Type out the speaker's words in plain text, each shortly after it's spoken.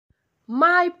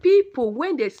My people,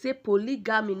 when they say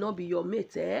polygamy no be your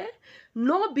mate,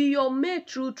 no be your mate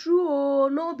true oh,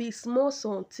 no be small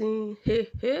something.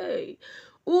 Hey.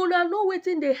 Una know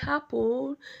wetin dey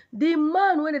happen? The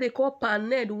man wey they call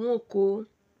paned Nwoko,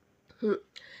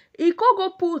 he go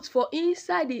put for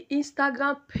inside the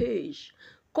Instagram page,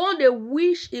 come dey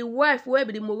wish a wife wey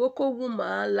be the Morocco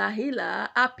woman Lahila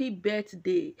happy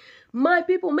birthday. My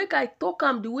people, make I talk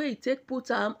am the way he take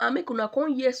put am, and make una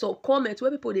come hear some comments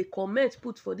where people dey comment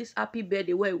put for this happy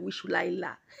birthday wey wish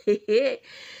Lahila.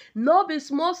 No be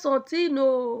small something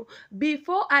no.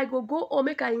 Before I go on,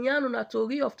 make I yarn una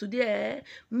tori of today,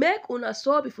 make una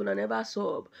sub if una never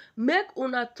sub, make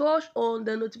una touch on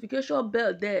the notification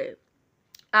bell there.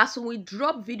 As we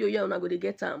drop video here, una go dey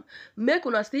get am. Make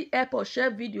una still help us share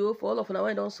video for all of una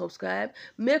wey don subscribe.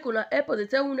 Make una help us dey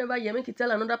tell who never hear, make you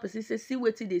tell another person say see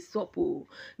wetin dey sup o.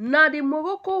 Na the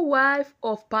Morocco wife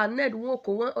of paned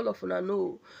Nwoko wey all of una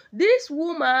know. This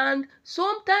woman,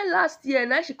 sometime last year,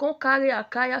 now she come carry her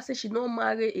kaya say she no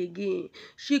marry again.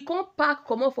 She come pack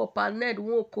comot for paned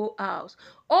Nwoko house.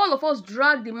 All of us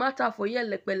drag the matter for here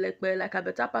lepe like I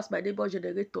better pass my neighbor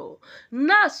generator.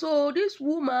 Now, so this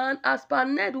woman, as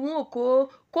paned Nwoko,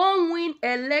 come win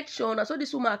election, and so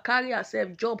this woman carry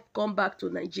herself job come back to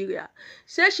Nigeria.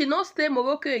 Say she not stay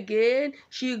Morocco again,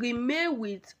 she remain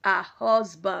with her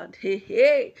husband.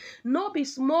 Hey. No be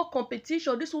small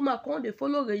competition. This woman come dey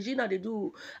follow Regina dey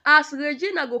do. As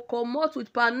Regina go comot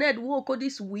with paned Nwoko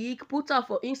this week, put her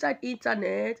for inside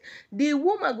internet, the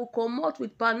woman go comot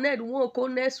with paned Nwoko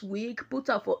next week, put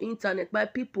her for internet. My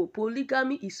people,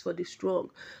 polygamy is for the strong.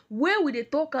 When we dey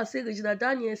talk and say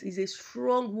Regindország is a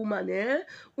strong woman,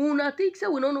 una think say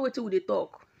we no know wetin we dey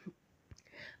talk.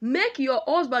 Make your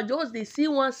husband just dey see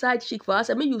one side chick for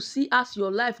us. I mean, you see as your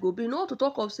life go be. No to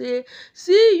talk of say,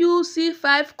 see you see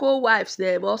 5 co-wives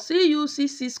them, or see you see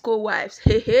 6 co-wives.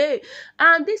 Hey.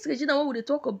 And this Regina, what we dey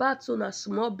talk about, so na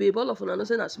small babe. All of una know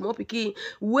say na small pikin.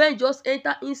 When just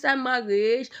enter inside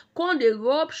marriage, come dey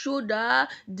rub shoulder,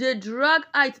 dey drag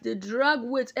height, dey drag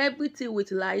weight, everything with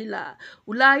Lahila.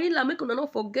 Lahila, make una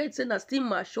not forget say na still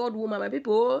matured woman. My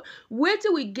people,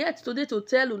 wetin we get today to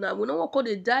tell una, we no wan come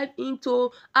dey dive into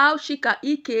how Chika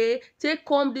take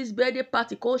come this birthday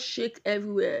party, come shake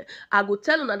everywhere. I go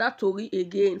tell una that story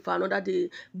again for another day.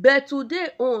 But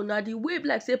today na the way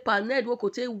like say paned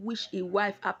Nwoko take wish a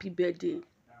wife happy birthday.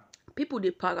 People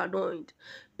dey paranoid.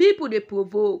 People dey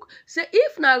provoke. Say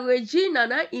if na Regina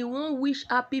na he won't wish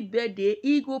happy birthday,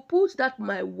 he go put that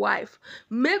my wife.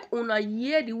 Make una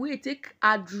hear the way he take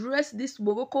address this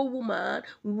Morocco woman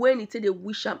when he take dey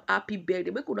wish am happy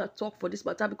birthday. Make una talk for this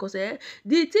matter, because the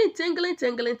thing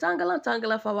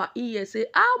tangling for our ears. Say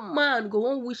how man go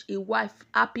on wish a wife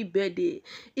happy birthday?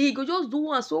 He go just do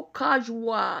one so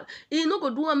casual. He no go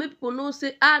do one make people know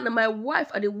say na my wife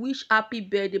I dey wish happy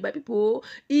birthday. My people,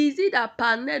 is it that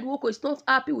paned Nwoko is not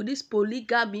happy with this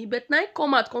polygamy? But now he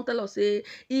come out come tell us say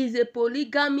he's a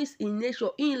polygamist in nature.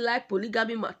 He like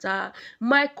polygamy matter.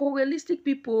 My co-realistic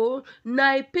people,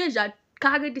 na a page that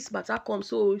carry this matter come.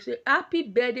 So say happy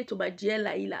birthday to my dear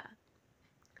Lahila.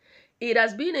 It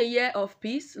has been a year of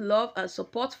peace, love, and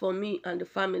support for me and the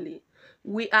family.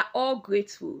 We are all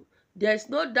grateful. There is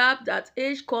no doubt that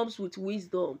age comes with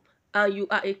wisdom, and you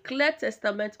are a clear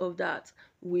testament of that.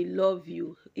 We love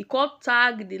you. He can't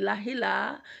tag the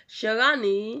Lahila,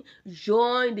 Sherani,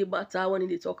 join the matter when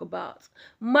they talk about.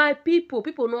 My people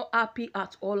not happy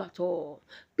at all.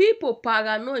 People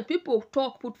paranoid. People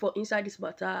talk put for inside this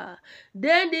matter.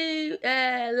 Then the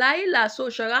Lahila, so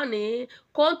Sherani,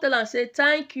 come tell and say,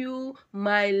 thank you,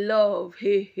 my love.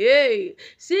 Hey.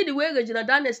 See the way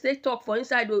Regindország stay talk for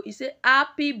inside though. He say,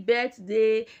 happy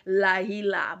birthday,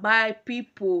 Lahila. My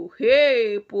people.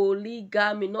 Hey,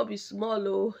 polygamy, not be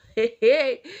small.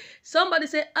 Hey. Somebody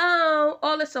say,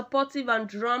 always supportive and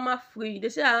drama free. They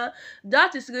say,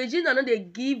 that is Regina. No, they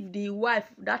give the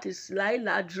wife, that is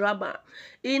Lahila, drama.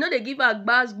 He know they give her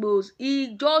gbasgbos.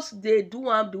 He just they do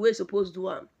the way supposed to do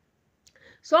am.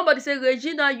 Somebody say,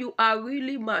 Regina, you are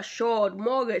really matured.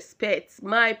 More respect,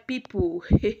 my people.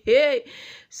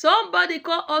 Somebody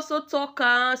can also talk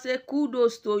and say,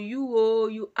 kudos to you. Oh,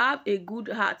 you have a good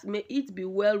heart. May it be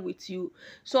well with you.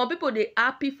 Some people, they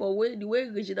happy for the way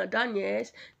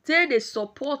Regindország say they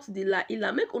support the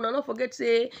Lahila. Make una not forget,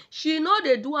 say, she know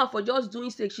they do her for just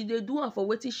doing sake. She they do her for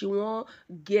what she want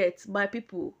get. My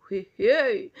people.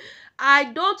 I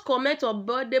don't comment on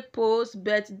birthday posts,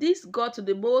 but this got to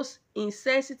the most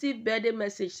insensitive birthday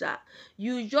message, sir.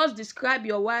 You just describe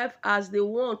your wife as the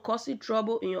one causing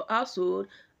trouble in your household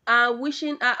and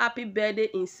wishing her happy birthday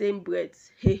in same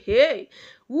breath.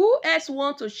 Who else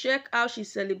want to check how she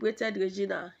celebrated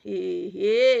Regina?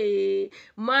 Hey,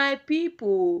 my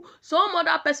people. Some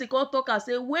other person come talk and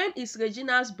say, when is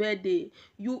Regina's birthday?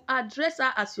 You address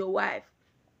her as your wife.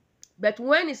 But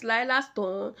when it's Laila's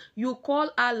turn, you call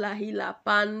her Lahila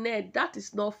Paned. That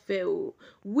is not fair.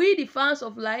 We, the fans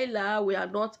of Laila, we are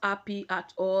not happy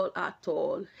at all, at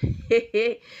all.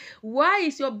 Why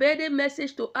is your birthday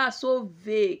message to her so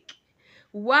vague?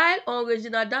 While on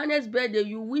Regina Daniel's birthday,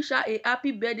 you wish her a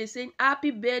happy birthday, saying,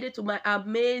 happy birthday to my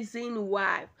amazing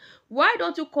wife. Why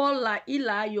don't you call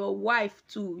Laila your wife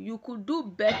too? You could do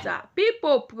better.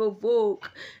 People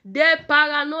provoke. They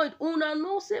paranoid. Una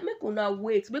no say, make una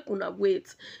wait.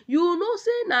 You know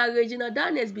say na Regina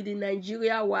Daniels be the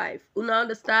Nigeria wife. Una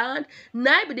understand?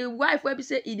 Na be the wife where be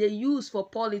say e dey use for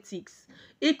politics.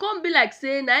 E can't be like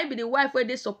say na be the wife where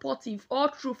they supportive all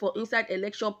through for inside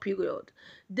election period.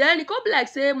 Then e come be like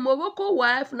say Morroco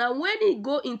wife na when e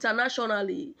go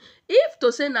internationally. If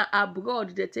to say na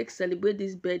abroad they take celebrate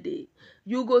this birthday,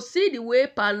 you go see the way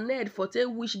Paned for take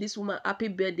wish this woman happy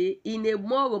birthday in a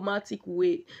more romantic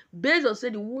way, based on say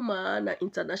the woman na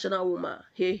international woman.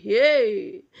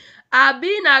 Hey.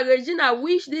 Abi na Regina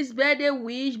wish this birthday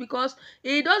wish because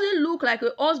it doesn't look like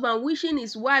a husband wishing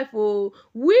his wife. Oh,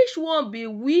 which one be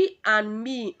we and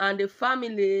me and the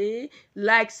family?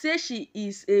 Like say she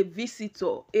is a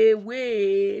visitor.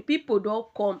 Away, people don't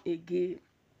come again.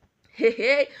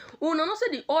 Hey, una know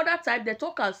say the other type they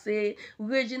talk and say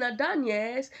Regina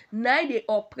Daniels now they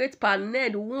operate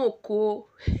Paned Nwoko.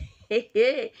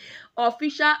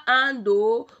 Official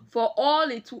handle for all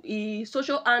it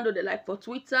social handle they like for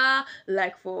Twitter,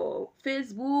 like for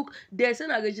Facebook. They say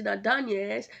na Regina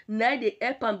Daniels now they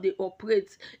help am they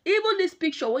operate. Even this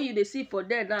picture when you they see for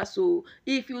there now, so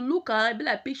if you look at it be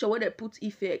like picture where they put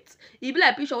effects. It be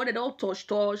like picture where they don't touch.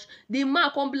 The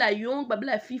man come be like young but be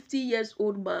like 50 years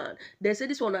old man. They say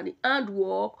this one are the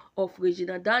handwork of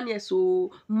Regina Daniels.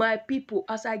 So my people,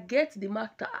 as I get the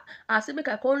matter, I say make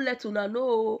I can't let una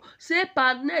know. Say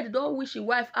Paned don't wish his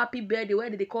wife happy birthday where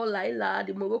they call Laila,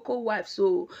 the Morocco wife.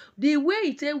 So the way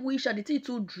it say wish and the thing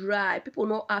too dry, people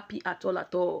not happy at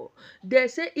all. They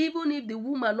say even if the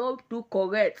woman not do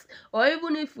correct, or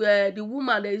even if the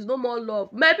woman there is no more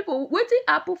love, my people waiting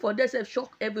happen for themselves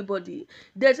shock everybody.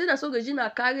 They say that so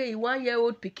Regina carry a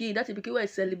 1-year-old pikin, that pikin wey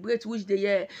celebrate which day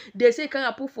year. They say can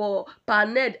happen for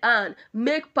Paned and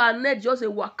make Paned just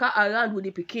a waka around with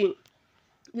the pikin.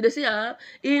 You see,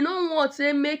 he no want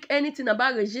say make anything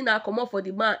about Regina come up for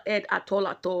the man head at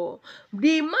all.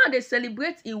 The man they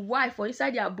celebrate his wife for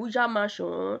inside the Abuja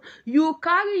mansion. You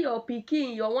carry your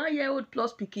pikin, your 1-year-old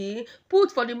plus pikin,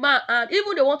 put for the man, and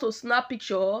even they want to snap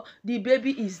picture, the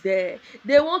baby is there.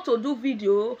 They want to do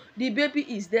video, the baby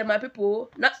is there. My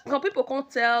people, now some people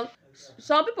can't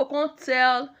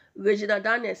tell Regina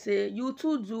Daniels say you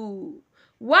too do.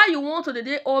 Why you want to the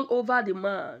day all over the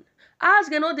man?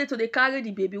 Ask no dey to dey carry the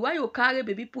baby. Why you carry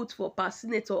baby put for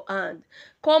fascinator hand?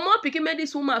 Come on, pikin, make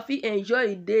this woman feel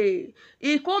enjoy a day.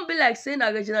 It can't be like saying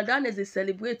that Regina Daniels is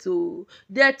celebrate. Oh,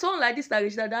 they turn like this like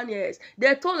Regina Daniels.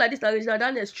 They turn like this like Regina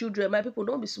Daniels' children. My people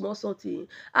don't be small something.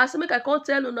 As make I can't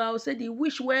tell you now. Say the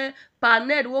wish where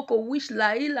Paned Nwoko wish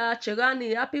Laila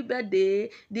Cherani happy birthday.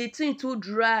 The thing too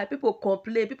dry. People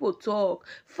complain. People talk.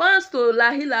 Fans to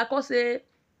Laila cause say.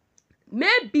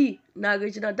 Maybe na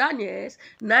Regina Daniels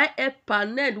na help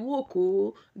Paned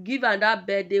Nwoko give her that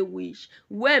birthday wish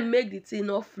when make the thing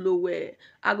not flow well.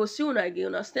 I go see una again.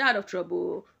 Una stay out of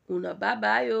trouble. Una bye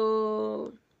bye.